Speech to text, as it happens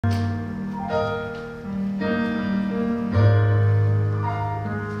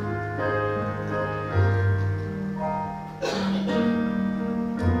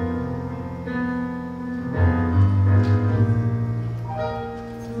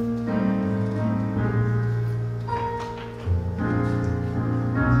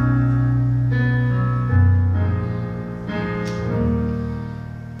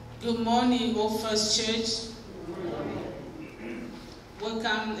First Church.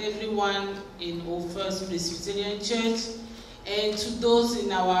 Welcome everyone in Old First Presbyterian Church and to those in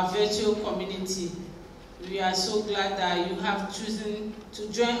our virtual community. We are so glad that you have chosen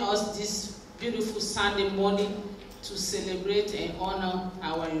to join us this beautiful Sunday morning to celebrate and honor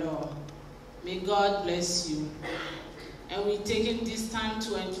our Lord. May God bless you. And we're taking this time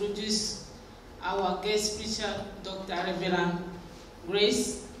to introduce our guest preacher, Dr. Reverend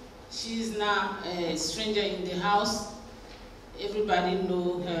Grace. She is now a stranger in the house. Everybody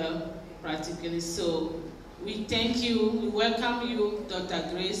know her practically. So we thank you, we welcome you, Dr.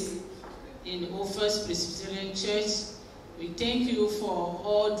 Grace, in Old First Presbyterian Church. We thank you for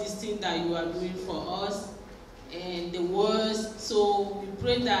all these things that you are doing for us and the words. So we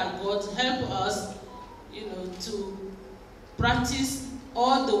pray that God help us, to practice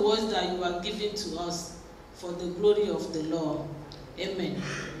all the words that you are giving to us for the glory of the Lord. Amen.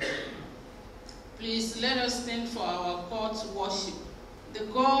 Please let us stand for our call to worship. The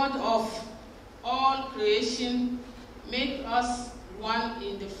God of all creation made us one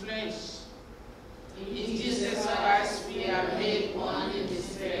in the flesh. In Jesus Christ we are made one in the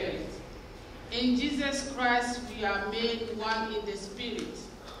spirit. In Jesus Christ we are made one in the spirit.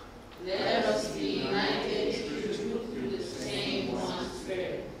 Let us be united through the same one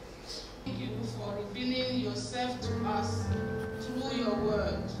spirit. Thank you for revealing yourself to us through your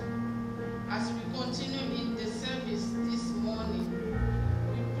word. As we continue in the service this morning,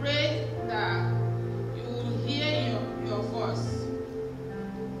 we pray that you will hear your voice.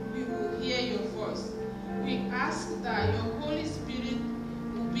 We will hear your voice. We ask that your Holy Spirit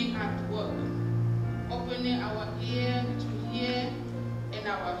will be at work, opening our ear to hear and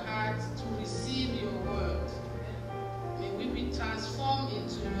our hearts to receive your word. May we be transformed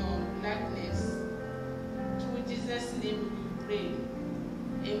into your likeness. Through Jesus' name we pray.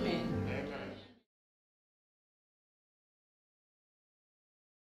 Amen.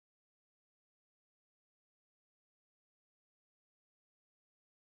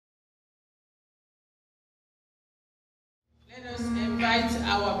 Let us invite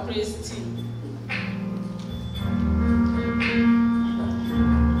our praise team.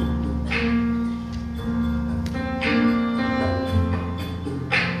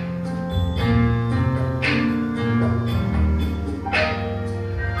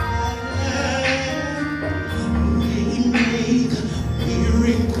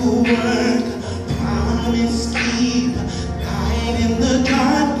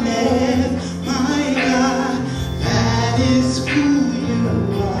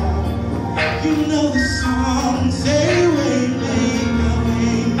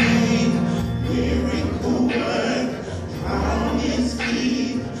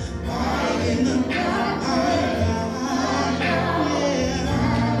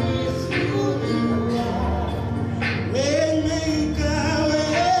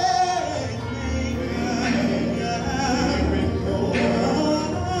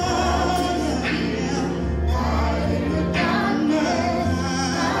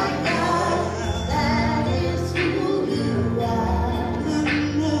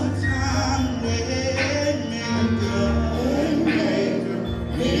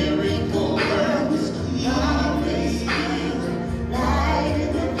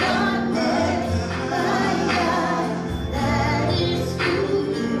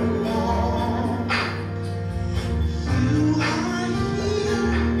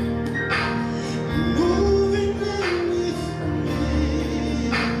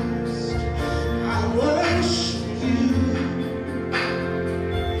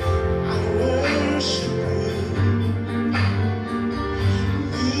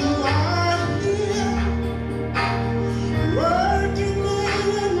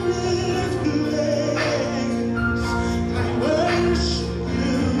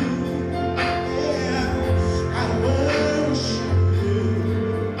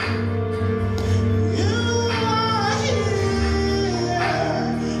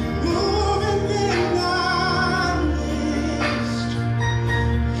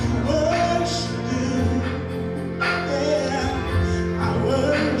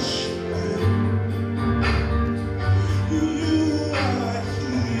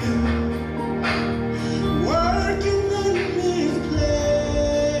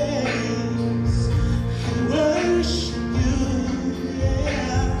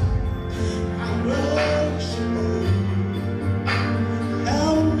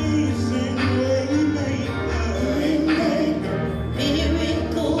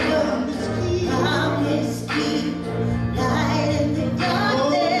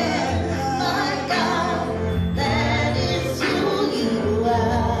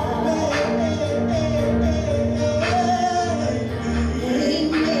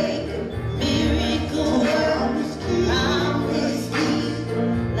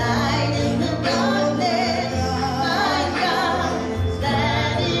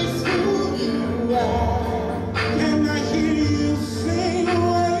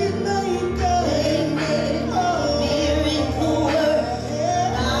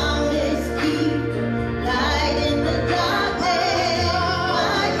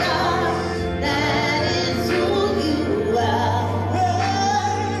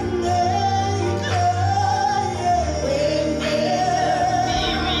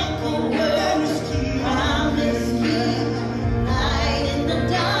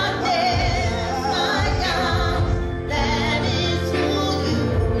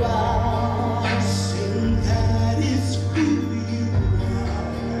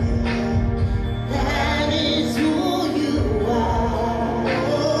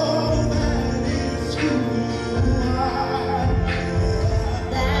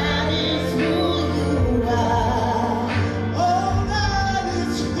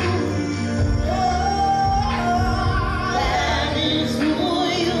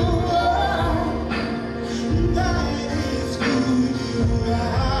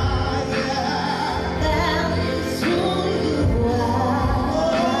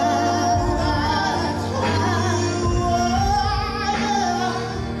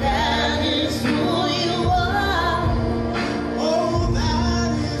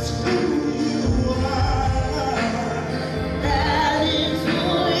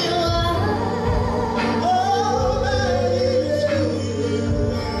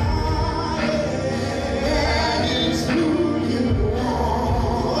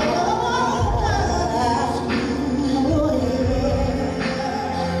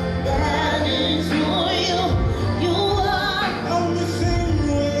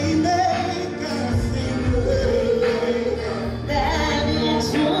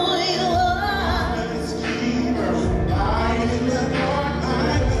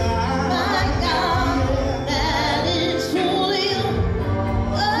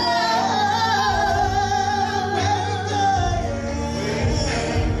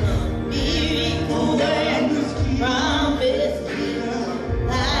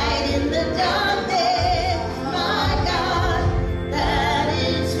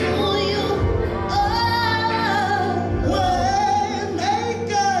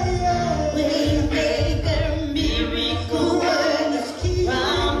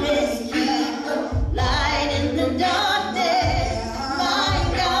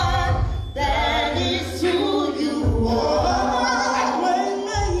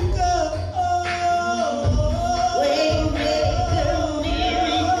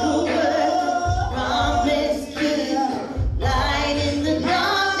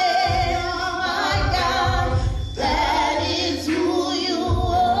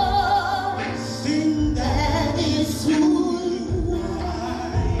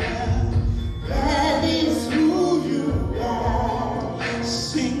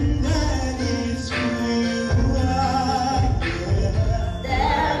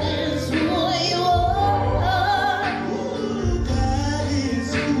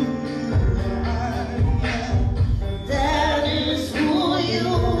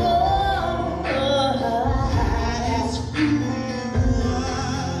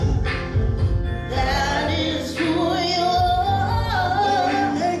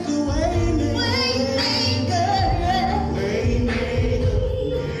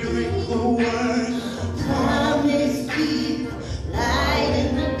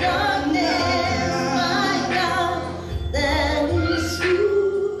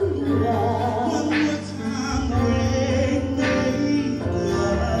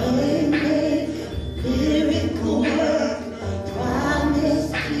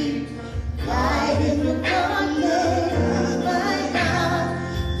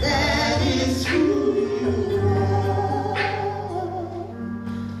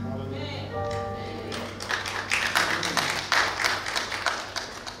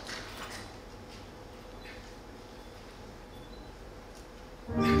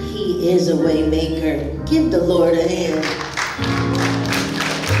 He is a way maker. Give the Lord a hand.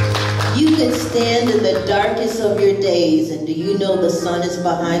 You can stand in the darkest of your days, and do you know the sun is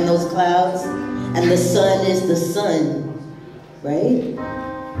behind those clouds? And the sun is the sun, right?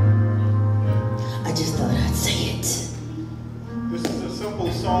 I just thought I'd say it. This is a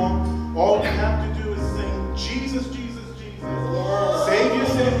simple song. All you have to do is sing Jesus, Jesus, Jesus. Yes. Savior,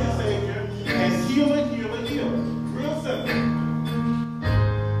 Savior, Savior. And healer, healer, healer. Real simple.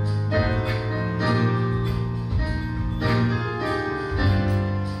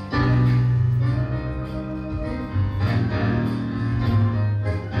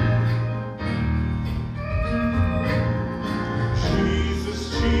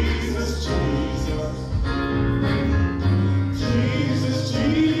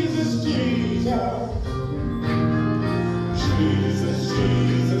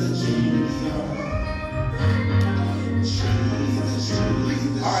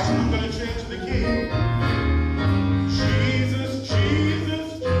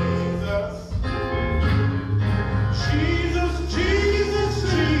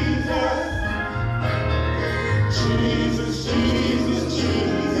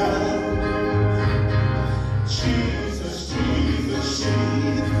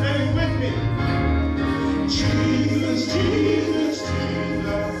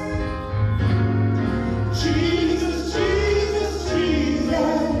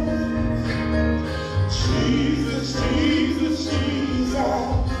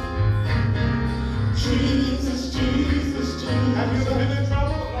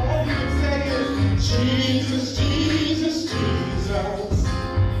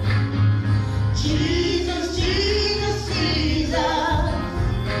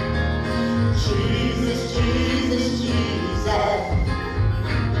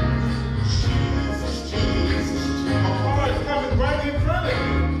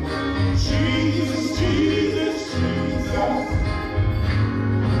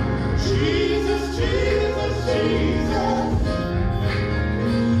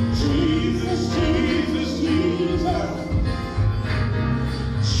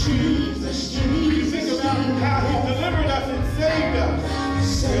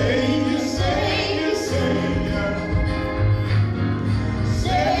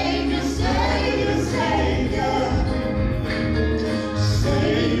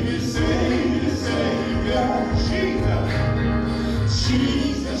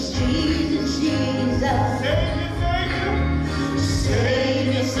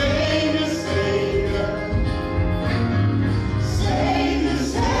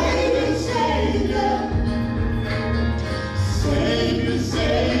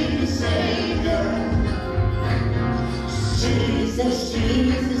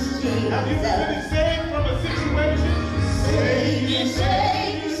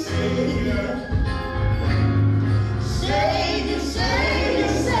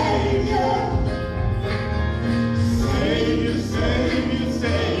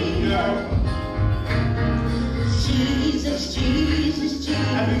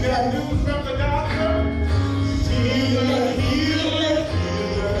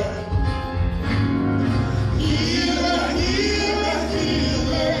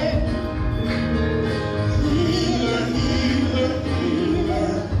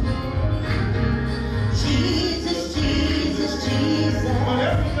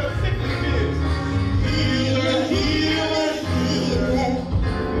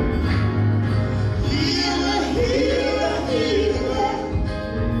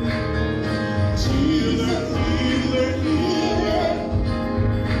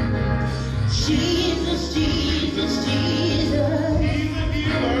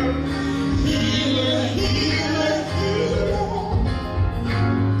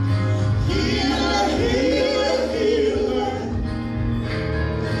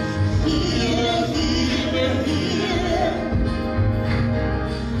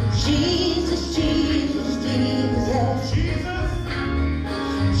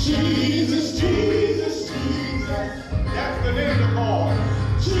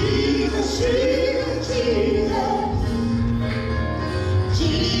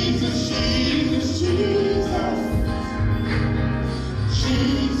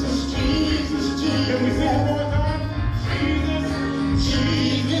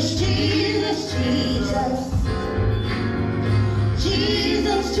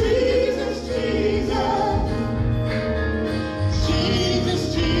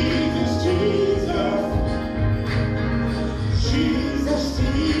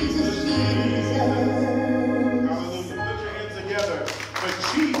 For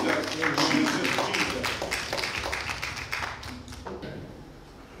Jesus.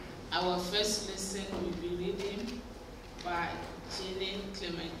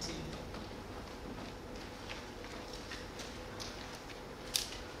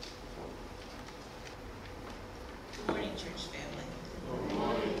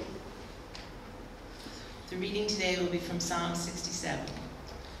 today will be from Psalm 67,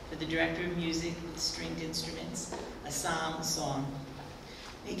 for the director of music with stringed instruments, a psalm, a song.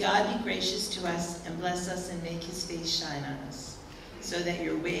 May God be gracious to us and bless us and make his face shine on us, so that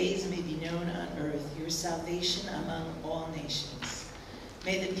your ways may be known on earth, your salvation among all nations.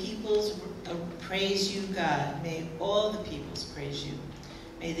 May the peoples praise you, God. May all the peoples praise you.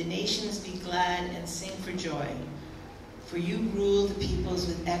 May the nations be glad and sing for joy. For you rule the peoples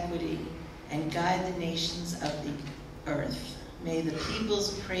with equity and guide the nations of the earth. May the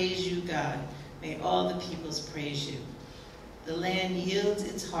peoples praise you, God. May all the peoples praise you. The land yields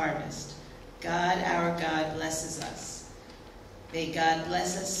its harvest. God, our God, blesses us. May God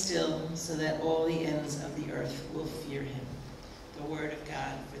bless us still, so that all the ends of the earth will fear him. The word of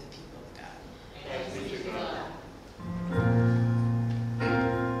God for the people of God. Thanks be to God.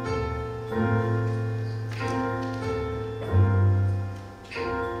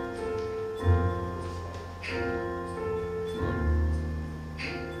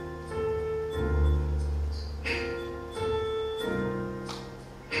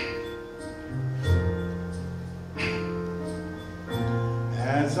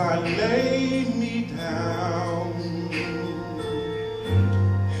 As I lay me down,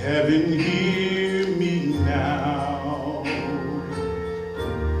 heaven hear me now.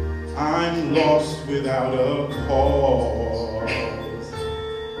 I'm lost without a cause,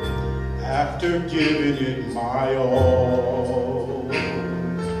 after giving it my all.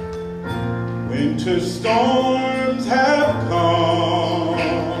 Winter storms have come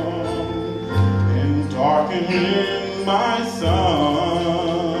and darkened my sun.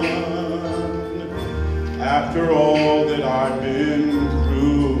 After all that I've been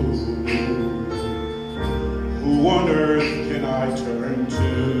through, who on earth can I turn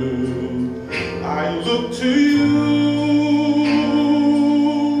to? I look to you,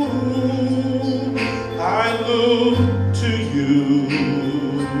 I look to you.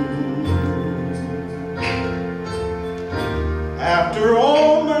 After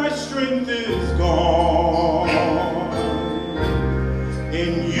all my strength is gone,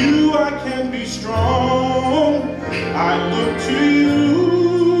 in you I can be strong. I look to you,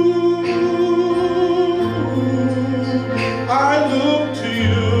 I look to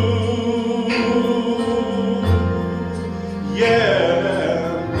you,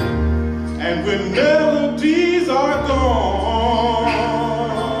 yeah. And when melodies are gone,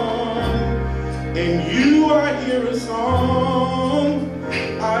 in you I hear a song.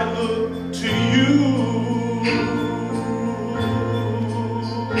 I look to you.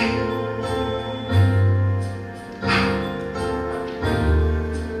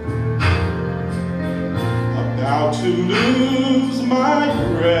 About to lose my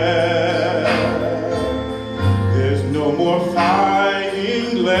breath, there's no more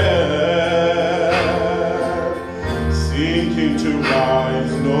fighting left, sinking to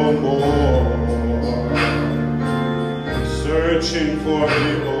rise no more, searching for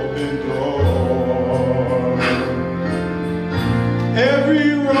the open door. Every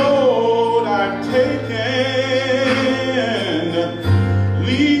road I've taken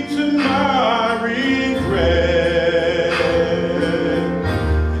leads to my regret.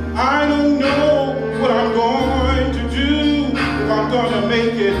 I don't know what I'm going to do, if I'm gonna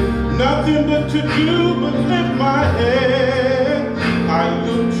make it. Nothing but to do but lift my head. I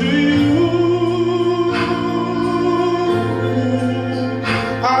look to you,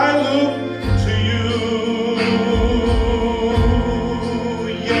 I look to you,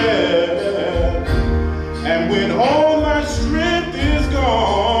 yeah. And when all my strength is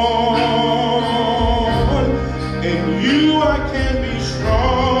gone, in you I can be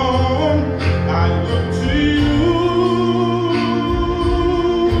strong. I look to you,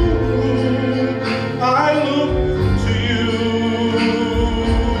 I look to you.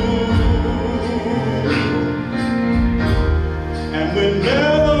 And when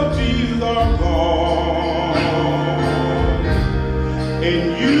melodies are gone, in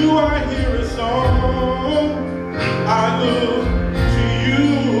you I hear a song. I look to you.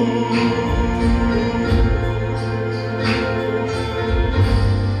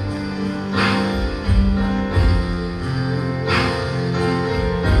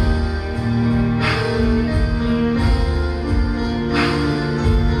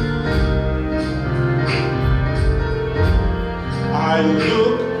 I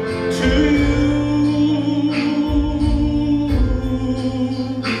look to you.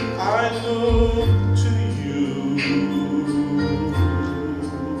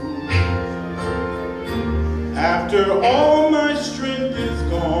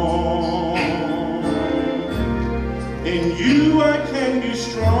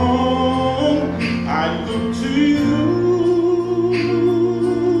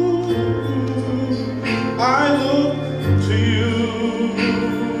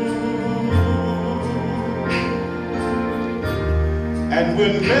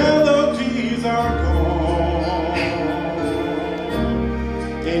 when melodies are gone,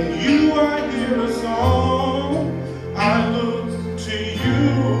 and you I hear a song, I look to you.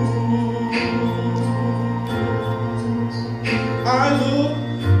 I look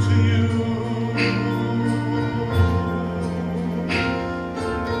to you.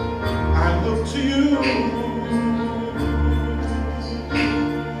 I look to you.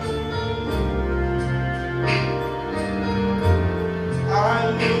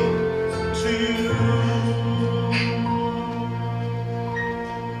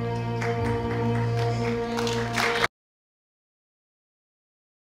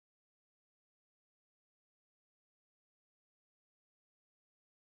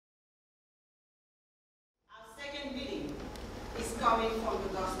 Second reading is coming from the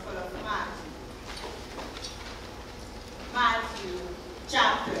Gospel of Matthew. Matthew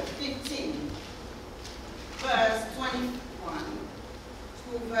chapter 15, verse 21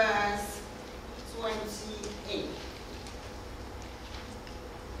 to verse 28.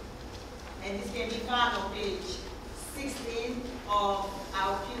 And this can be found on page 16 of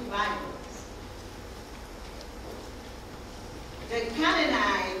our Pew Bibles. The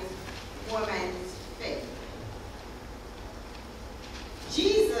Canaanite woman's faith.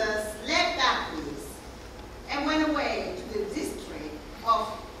 Jesus left that place and went away to the district of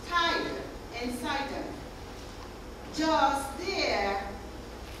Tyre and Sidon. Just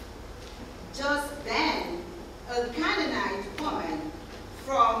then, a Canaanite woman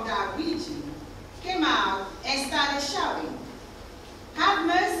from that region came out and started shouting, "Have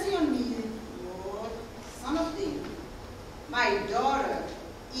mercy on me, Lord, Son of David. My daughter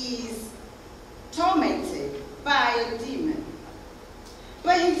is tormented by a demon."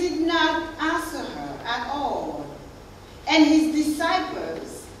 But he did not answer her at all. And his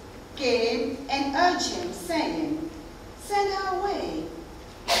disciples came and urged him, saying, "Send her away,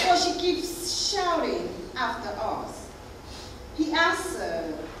 for she keeps shouting after us." He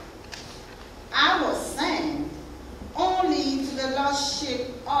answered, "I was sent only to the lost sheep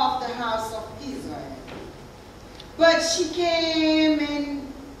of the house of Israel." But she came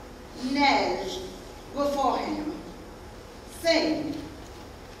and knelt before him, saying,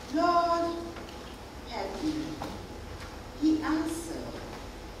 "Lord, help me." He answered,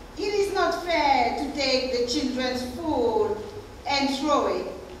 "It is not fair to take the children's food and throw it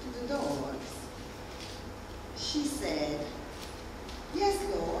to the dogs." She said, "Yes,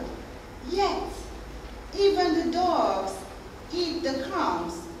 Lord, yet even the dogs eat the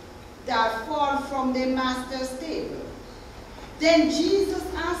crumbs that fall from their master's table." Then Jesus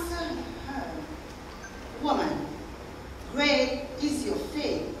answered her, "Woman, great is your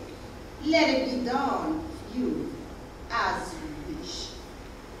faith. Let it be done for you as you wish."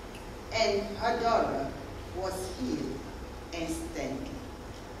 And her daughter was healed instantly.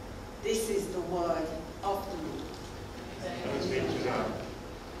 This is the word of the Lord. Thanks be to God.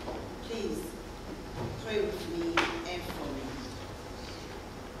 Please pray with me and for me.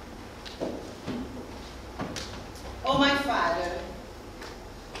 Oh, my Father,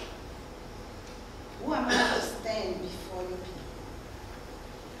 who am I to stand before your people?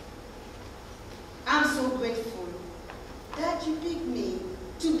 I'm so grateful that you picked me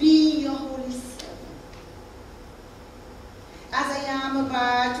to be your holy servant. As I am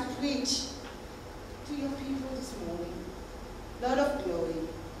about to preach to your people this morning, Lord of glory,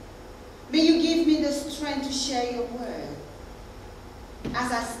 may you give me the strength to share your word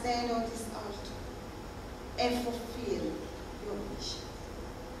as I stand on this altar and fulfill your mission.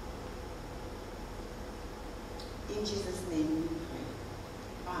 In Jesus' name we pray.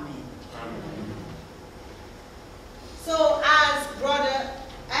 Amen. Amen. So as Brother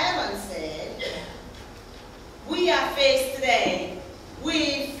Aaron said, we are faced today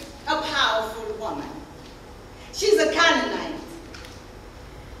with a powerful woman. She's a Canaanite.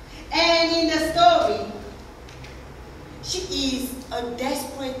 And in the story, she is a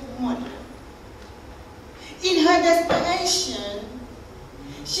desperate mother. In her desperation,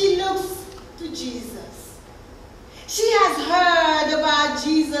 she looks to Jesus. She has heard about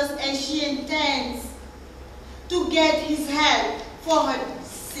Jesus and she intends to get his help for her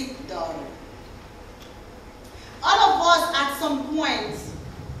sick daughter. All of us at some point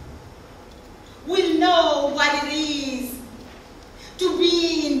will know what it is to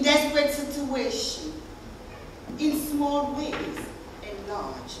be in desperate situation, in small ways and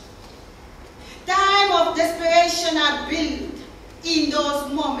large. Time of desperation are built in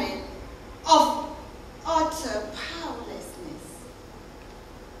those moments of utter powerlessness.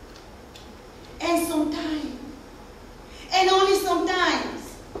 And sometimes, and only sometimes,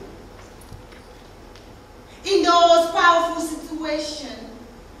 in those powerful situations,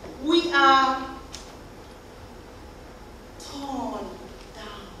 we are torn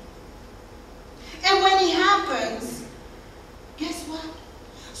down. And when it happens, guess what?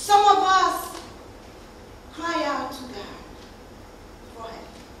 Some of us cry out to God for help.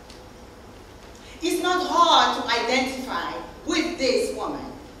 It's not hard to identify with this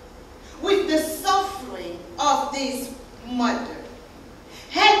woman, with the suffering of this mother.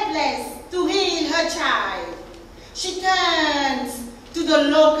 Helpless to heal her child, she turns to the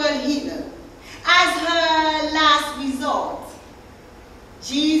local healer as her last resort.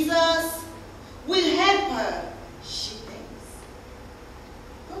 Jesus will help her, she thinks.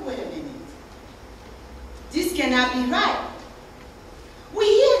 But wait a minute. This cannot be right. We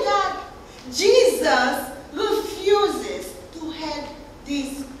hear that Jesus refuses to help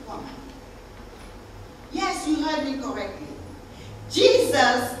this woman. Yes, you heard me correctly.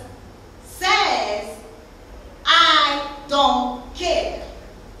 Jesus says, I don't care.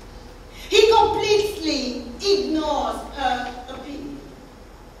 He completely ignores her appeal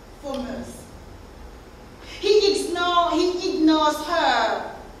for mercy. He ignores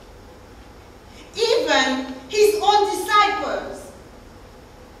her. Even his own disciples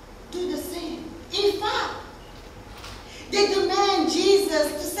do the same. In fact, they demand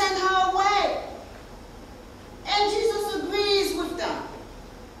Jesus to send her away. And Jesus agrees with them.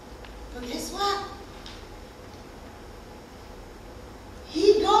 But guess what?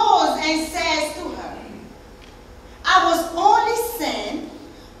 He goes and says to her, I was only sent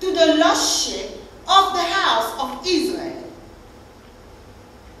to the lost sheep of the house of Israel.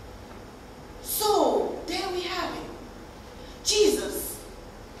 So, there we have it. Jesus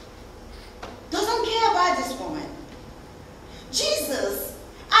doesn't care about this woman. Jesus,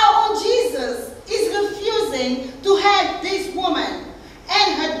 our own Jesus, is refusing to help this woman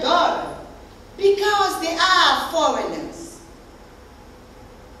and her daughter because they are foreigners.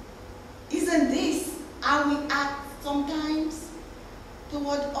 Isn't this how we act sometimes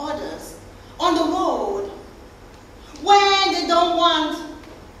toward others on the road when we don't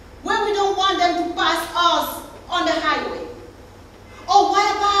want them to pass us on the highway? Or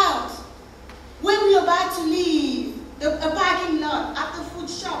what about when we're about to leave a parking lot after food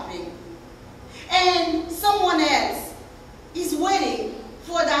shopping and someone else is waiting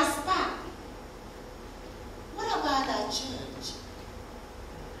for that spot? What about our church?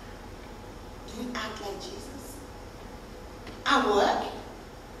 Do we act like Jesus? At work?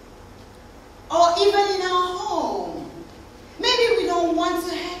 Or even in our home? Maybe we don't want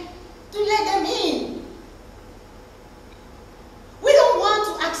to let them in. We don't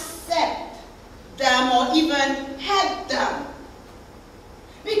want to accept them or even help them.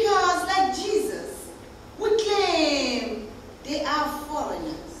 Because like Jesus, we claim they are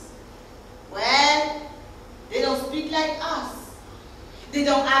foreigners. Well, they don't speak like us. They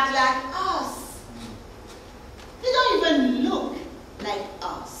don't act like us. They don't even look like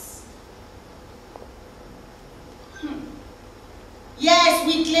us. Yes,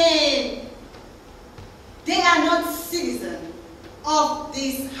 we claim they are not citizens of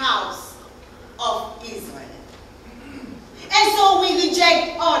this house of Israel. And so we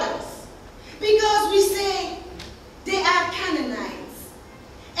reject others because we say they are Canaanites,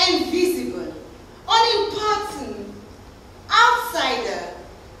 invisible, unimportant, outsider,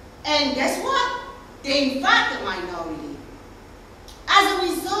 and guess what? They're in fact a minority. As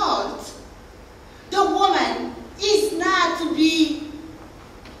a result, the woman is not to be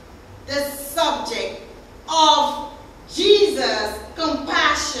the subject of Jesus'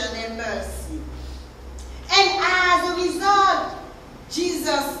 compassion and mercy. And as a result,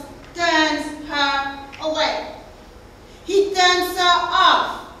 Jesus turns her away. He turns her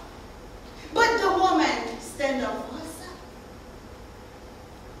off. But the woman stands up for herself.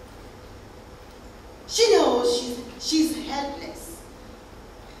 She knows she's helpless.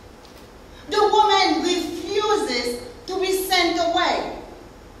 The woman refuses to be sent away.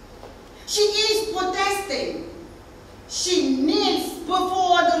 She is protesting. She kneels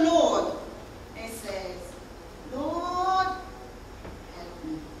before the Lord and says, Lord, help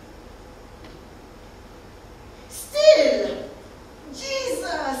me. Still,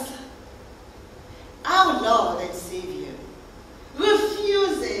 Jesus, our Lord and Savior,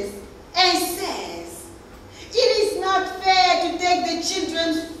 refuses and says, it is not fair to take the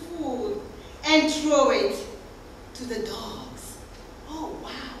children's food and throw it to the dogs. Oh, wow.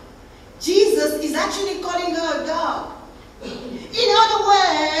 Jesus is actually calling her a dog. In other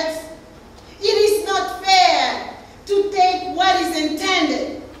words, it is not fair to take what is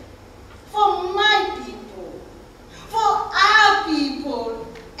intended for my people, for our people,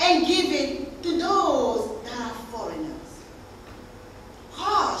 and give it to those that are foreigners.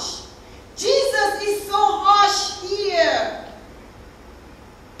 Harsh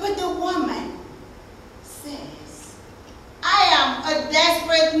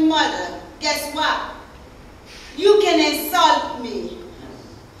guess what? You can insult me.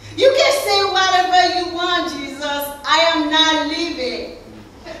 You can say whatever you want, Jesus. I am not leaving.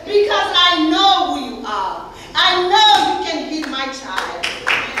 Because I know who you are. I know you can heal my child.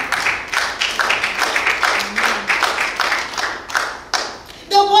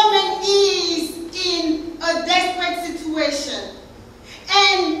 The woman is in a desperate situation.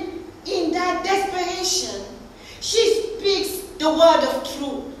 And in that desperation, she speaks the word of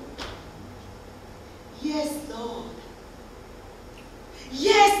truth. Yes, Lord.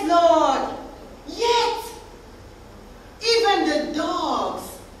 Yes, Lord. Yet, even the dogs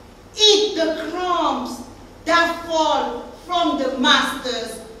eat the crumbs that fall from the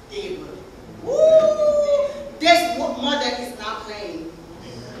master's table. Ooh, this mother is not playing.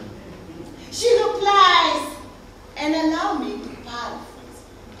 She replies, and allow me to paraphrase.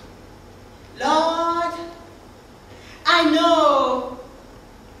 Lord, I know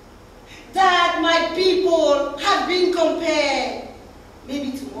that my people have been compared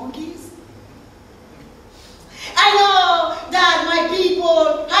maybe to monkeys. I know that my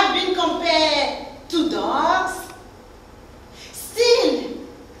people have been compared to dogs. Still,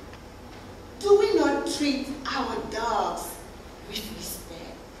 do we not treat our dogs with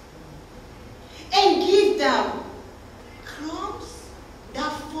respect and give them crumbs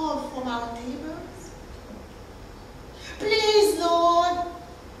that fall from our tables? Please, Lord,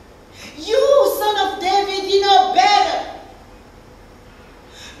 you, son of David, you know better.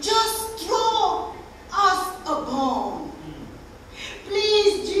 Just throw us a bone.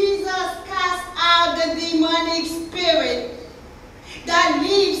 Please, Jesus, cast out the demonic spirit that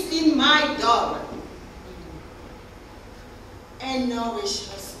lives in my daughter and nourish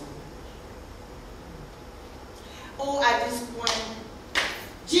her soul. Oh, at this point,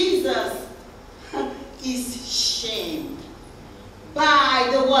 Jesus is shamed by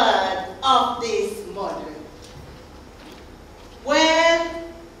the word of this mother. Well,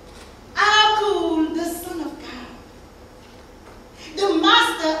 how could the Son of God, the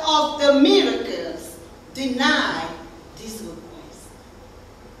master of the miracles, deny this request?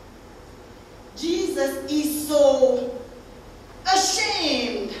 Jesus is so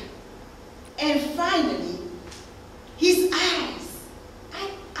ashamed. And finally, his eyes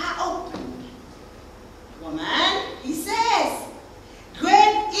are opened. Woman, he says,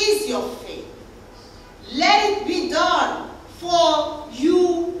 great is your faith. Let it be done for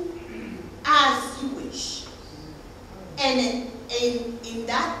you as you wish. And in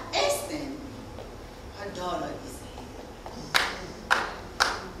that instant, her daughter is healed.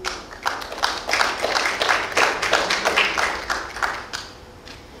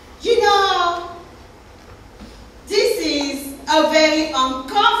 You know, this is a very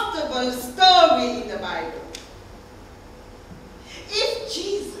uncomfortable story in the Bible. If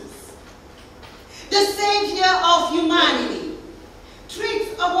Jesus, the Savior of humanity,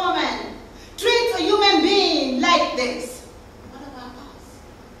 treats a woman, treats a human being like this, what about us?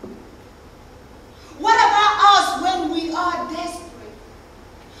 What about us when we are desperate?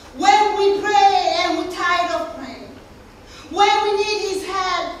 When we pray and we're tired of praying? When we need his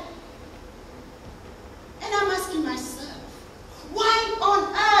help? And I'm asking myself, why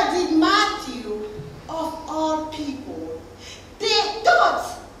on earth did Matthew, of all people, they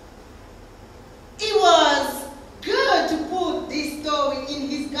thought it was good to put this story in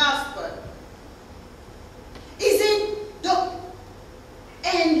his gospel? Is it the...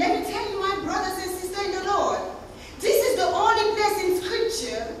 And let me tell you, my brothers and sisters in the Lord, this is the only place in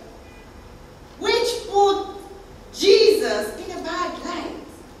Scripture which put Jesus in a bad light.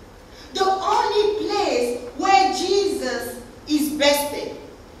 The only place where Jesus is bested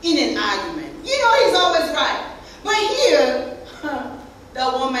in an argument. You know he's always right. But here,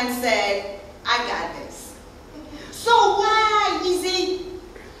 the woman said, I got this. So why is it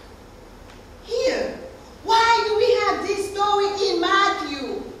here? Why do we have this story in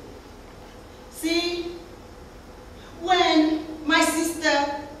Matthew? See, when my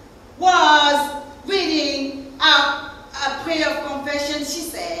sister was reading a prayer of confession, she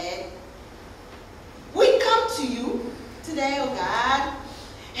said, we come to you today, O God,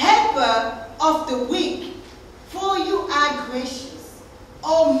 helper of the weak, for you are gracious,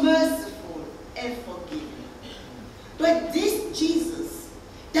 O merciful and forgiving. But this Jesus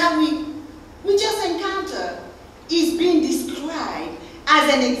that we just encountered is being described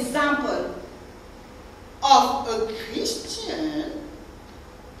as an example of a Christian,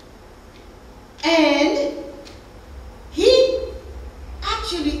 and he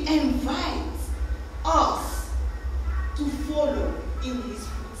actually invites us to follow in his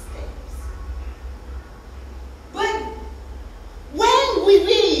footsteps. But when we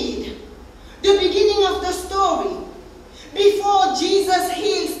read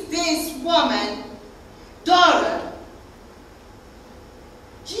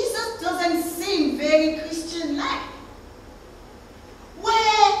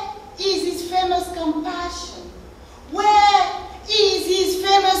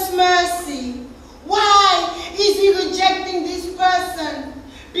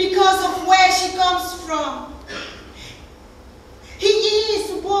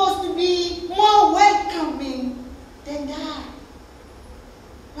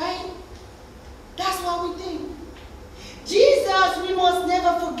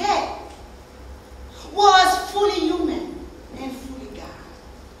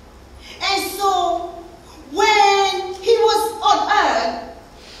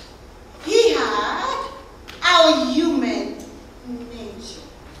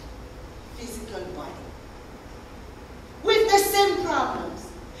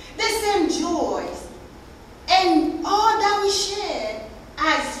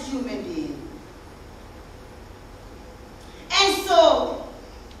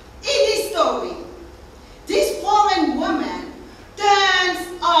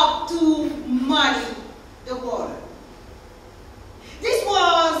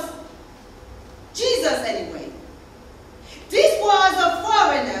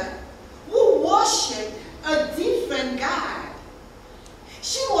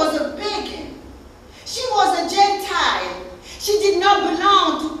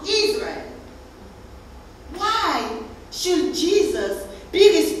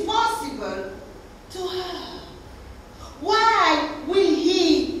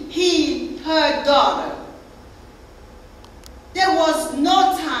daughter. There was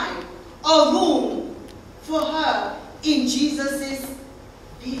no time or room for her in Jesus'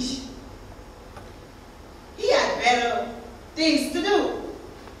 vision. He had better things to do.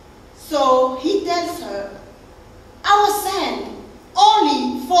 So he tells her, I was sent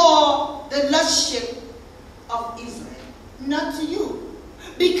only for the lordship of Israel, not to you,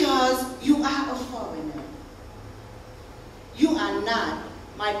 because you are a foreigner. You are not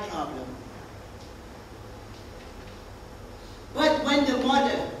my problem. But when the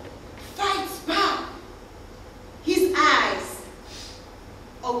mother fights back, his eyes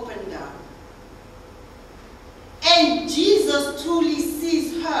opened up. And Jesus truly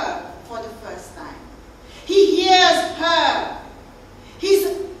sees her for the first time. He hears her.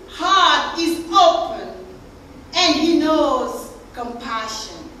 His heart is open. And he knows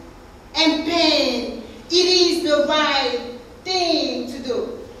compassion and pain. It is the right thing to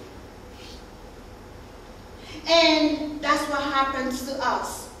do. And that's what happens to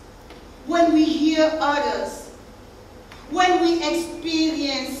us when we hear others, when we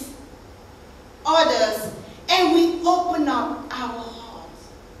experience others, and we open up our hearts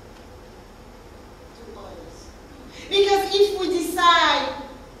to others. Because if we decide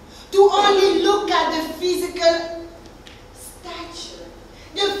to only look at the physical stature,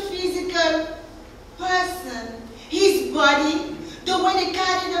 the physical person, his body, the way they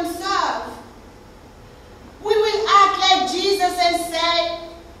carry themselves, we will act like Jesus and say,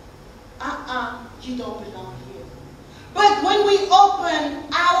 you don't belong here. But when we open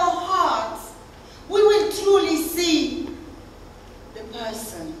our hearts, we will truly see the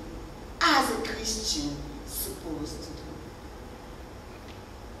person as a Christian supposed to do.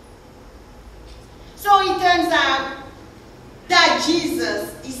 So it turns out that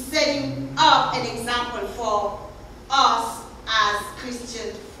Jesus is setting up an example for us as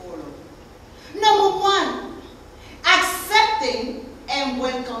Christians to follow. Number one, accepting and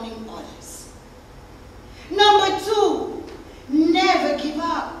welcoming others. Number two, never give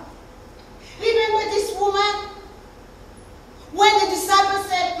up. Remember this woman? When the disciples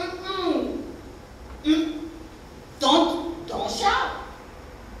said, don't shout.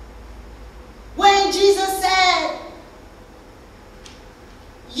 When Jesus said,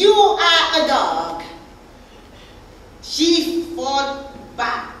 you are a dog, she fought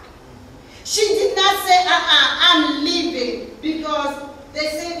back. She did not say, I'm leaving, because the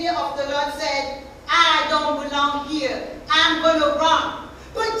Savior of the Lord said, I don't belong here. I'm going to run.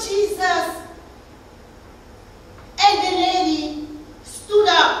 But Jesus and the lady stood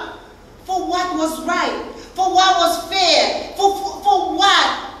up for what was right, for what was fair, for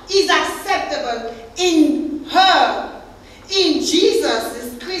what is acceptable in her, in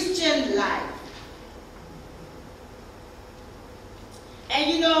Jesus' Christian life. And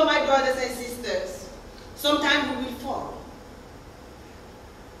you know, my brothers and sisters, sometimes we will fall.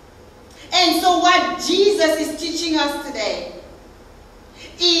 And so what Jesus is teaching us today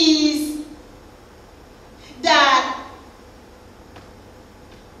is that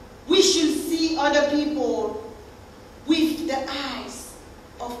we should see other people with the eyes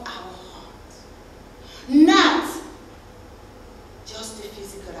of our heart, not just the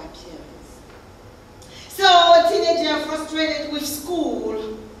physical appearance. So a teenager frustrated with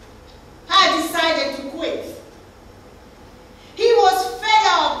school had decided to quit. He was fed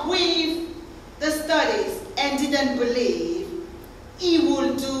up with the studies and didn't believe it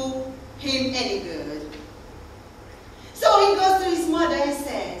would do him any good. So he goes to his mother and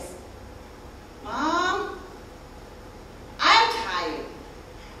says, Mom, I'm tired.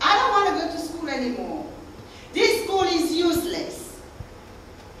 I don't want to go to school anymore. This school is useless.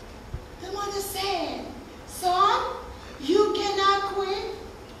 The mother said, Son, you cannot quit.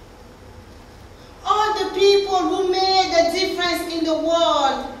 All the people who made a difference in the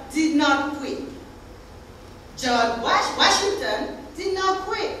world did not quit. George Washington did not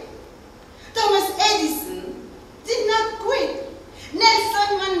quit. Thomas Edison did not quit.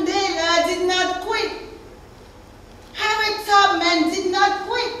 Nelson Mandela did not quit. Harriet Tubman did not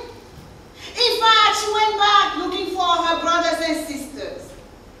quit. In fact, she went back looking for her brothers and sisters.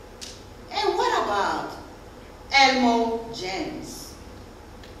 And what about Elmo James?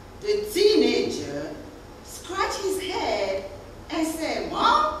 The teenager scratched his head and said,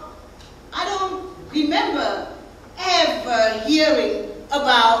 Mom, I don't remember ever hearing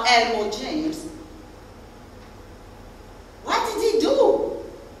about Elmo James. What did he do?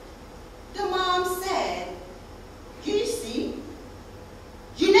 The mom said, you see,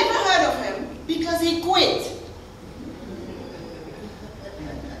 you never heard of him because he quit.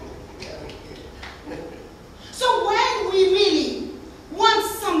 So when we really want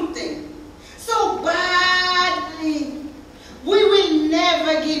something so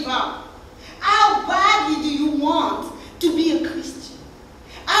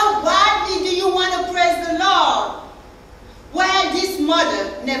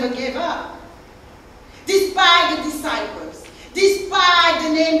mother never gave up. Despite the disciples, despite the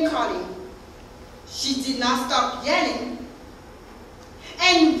name calling, she did not stop yelling.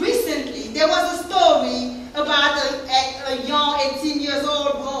 And recently, there was a story about a young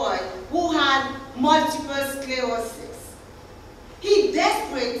 18-year-old boy who had multiple sclerosis. He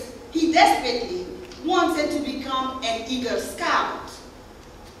desperately wanted to become an Eagle Scout.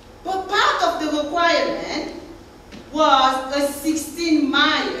 But part of the requirement was a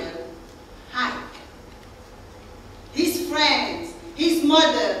 16-mile hike. His friends, his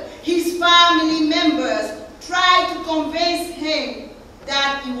mother, his family members tried to convince him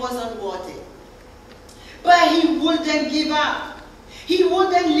that he wasn't worth it. But he wouldn't give up. He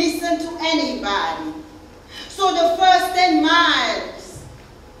wouldn't listen to anybody. So the first 10 miles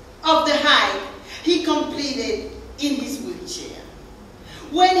of the hike, he completed in his wheelchair.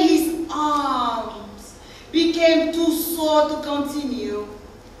 When his arms became too sore to continue,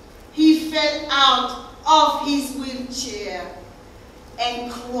 he fell out of his wheelchair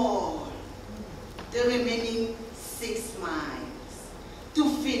and crawled the remaining 6 miles to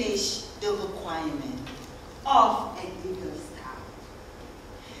finish the requirement of an Eagle Scout.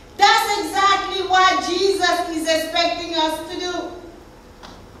 That's exactly what Jesus is expecting us to do.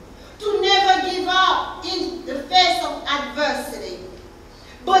 To never give up in the face of adversity,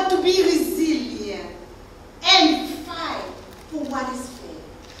 but to be resilient and fight for what is fair,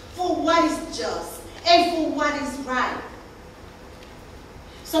 for what is just, and for what is right.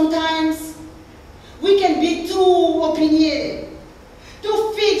 Sometimes we can be too opinionated,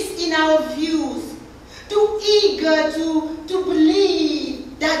 too fixed in our views, too eager to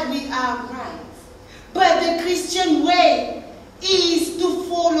believe that we are right. But the Christian way is to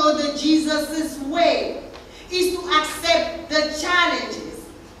follow the Jesus' way, is to accept the challenges,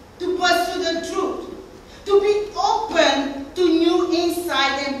 to pursue the truth, to be open to new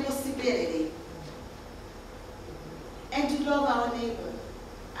insight and possibility, and to love our neighbor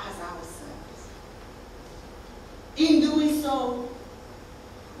as ourselves. In doing so,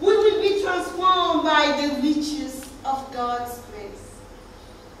 we will be transformed by the riches of God's grace.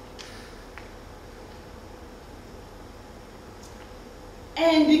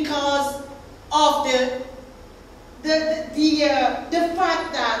 And because of the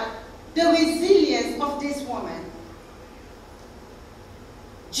fact that the resilience of this woman,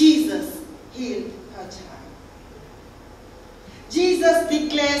 Jesus healed her child. Jesus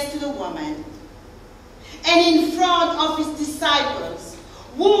declares to the woman, and in front of his disciples,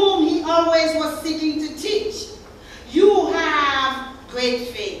 whom he always was seeking to teach, you have great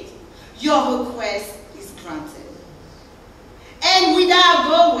faith. Your request is granted. And without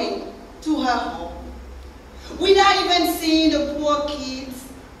going to her home, without even seeing the poor kids,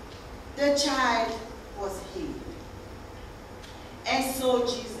 the child was healed. And so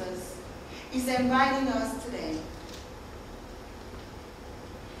Jesus is inviting us today,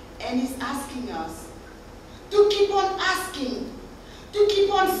 and he's asking us to keep on asking, to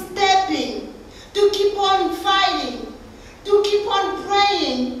keep on stepping, to keep on fighting, to keep on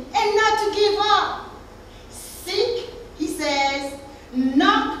praying, and not to give up. Seek, he says,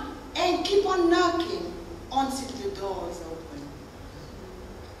 knock, and keep on knocking until the door is open.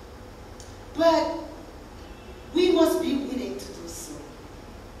 But we must be willing to do so.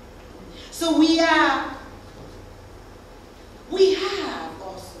 So we have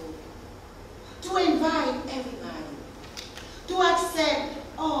also to invite everybody to accept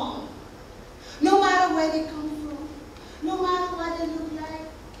all, no matter where they come from, no matter what they look like,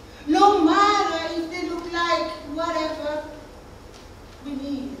 no matter if they look like whatever, we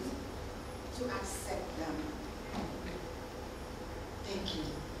need to accept them. Thank you.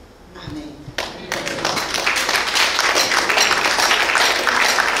 Amen.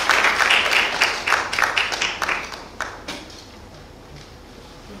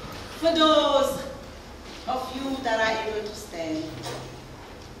 For those of you that are able to stand,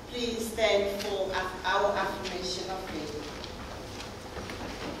 please stand for our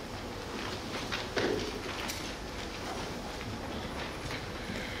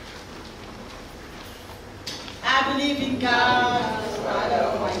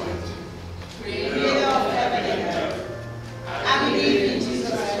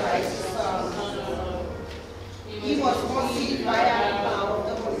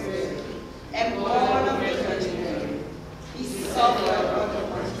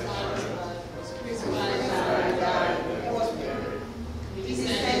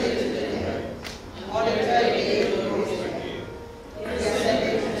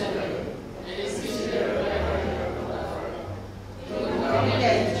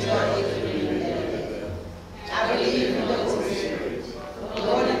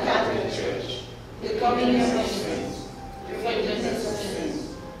forgiveness of sins, the forgiveness of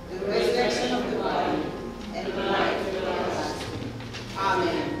sins, the resurrection of the body, and the life everlasting.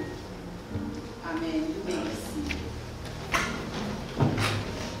 Amen. Amen. You may be seated.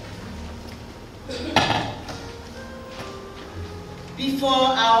 Before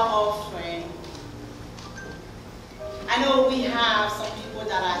our offering, I know we have some people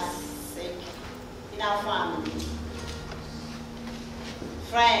that are sick in our family,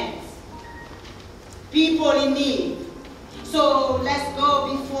 friends, people in need. So let's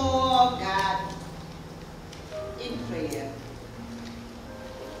go before God in prayer.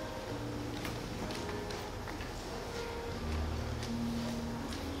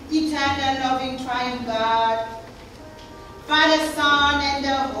 Eternal, loving, triune God, Father, Son, and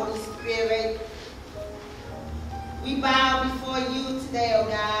the Holy Spirit, we bow before you today, O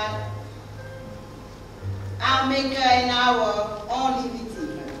God, our Maker and our only Redeemer.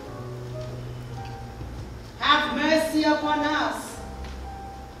 Have mercy upon us,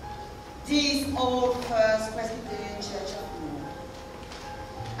 this old First Presbyterian Church of Newark,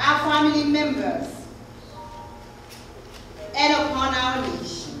 our family members, and upon our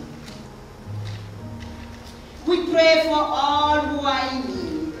nation. We pray for all who are in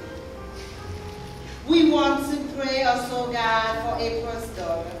need. We want to pray also, God, for April's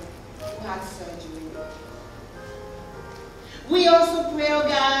daughter who had surgery. We also pray, oh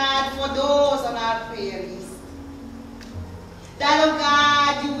God, for those on our prayer list. That, oh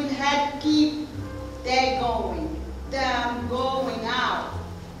God, you will help keep them going out,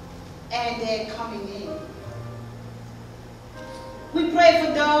 and they're coming in. We pray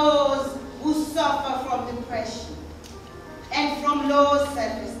for those who suffer from depression and from low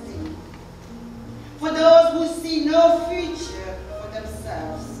self-esteem. For those who see no future for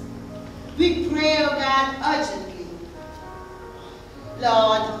themselves. We pray, oh God, urgently,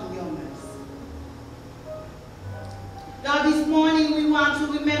 Lord, in your mercy. Lord, this morning we want to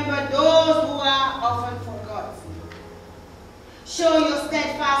remember those who are often forgotten. Show your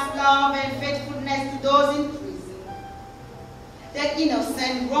steadfast love and faithfulness to those in prison, the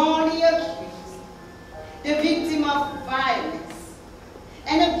innocent, wrongly accused, the victim of violence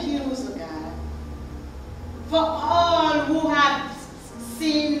and abuse, O God. For all who have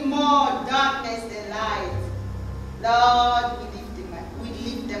seen more darkness than light, Lord, we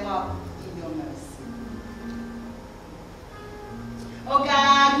lift them up in your mercy. Oh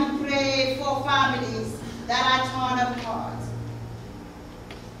God, we pray for families that are torn apart,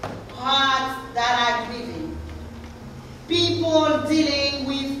 hearts that are grieving, people dealing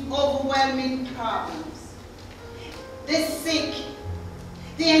with overwhelming problems, the sick,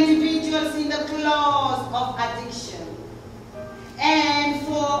 the individuals in the claws of addiction, and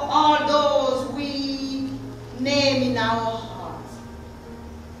for all those we name in our hearts.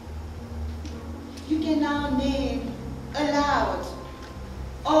 You can now name aloud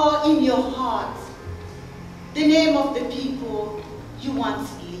or in your heart the name of the people you want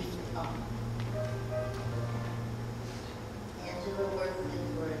to lift up. Angela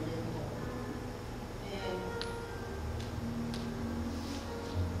Worthington Gordon.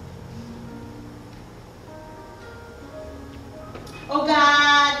 Oh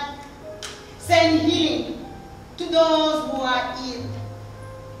God, send healing to those who are ill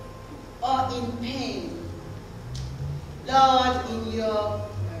or in pain. Lord, in your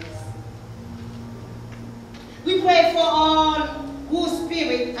mercy. We pray for all whose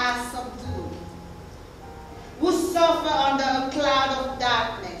spirit are subdued, who suffer under a cloud of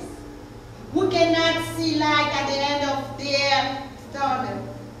darkness, who cannot see light at the end of their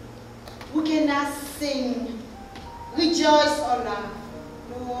tunnel, who cannot sing, rejoice or laugh.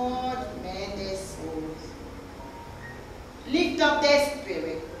 Lord, mend their souls. Lift up their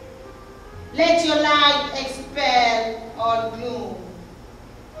spirit. Let your light expel all gloom.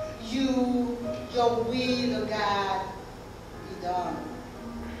 Your will, O God, be done.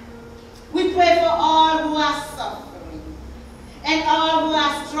 We pray for all who are suffering and all who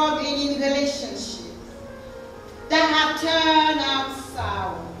are struggling in relationships that have turned out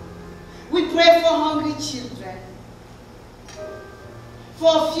sour. We pray for hungry children,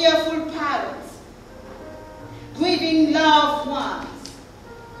 for fearful parents, grieving loved ones,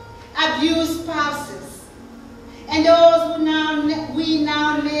 abused spouses, and those who we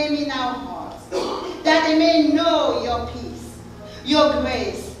now name in our hearts, that they may know your peace, your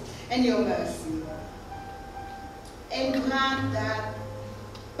grace, and your mercy. And grant that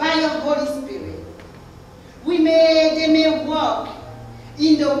by your Holy Spirit, they may walk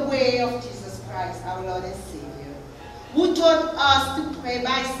in the way of Jesus Christ, our Lord and Savior, who taught us to pray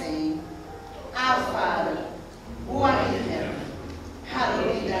by saying, Our Father, who art in heaven,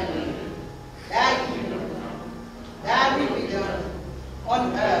 hallowed be thy name. Thy kingdom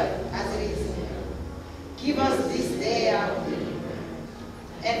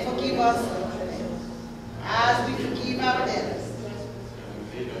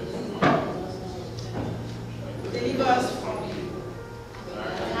Deliver us from evil.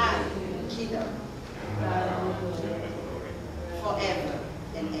 Thy kingdom. Forever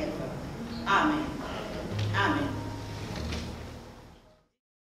and ever. Amen. Amen.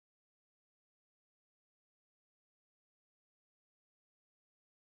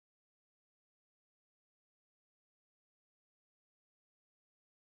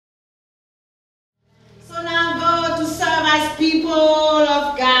 So now go to serve as people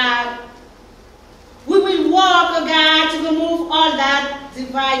of God. We will walk, oh God, to remove all that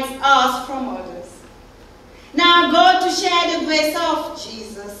divides us from others. Now go to share the grace of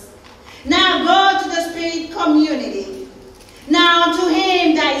Jesus. Now go to the Spirit community. Now to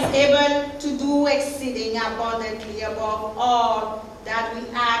him that is able to do exceeding abundantly above all that we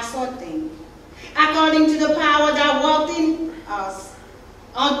ask or think, according to the power that worked in us.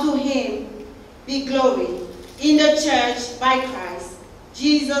 Unto him be glory in the church by Christ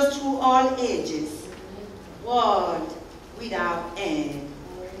Jesus through all ages, world without end.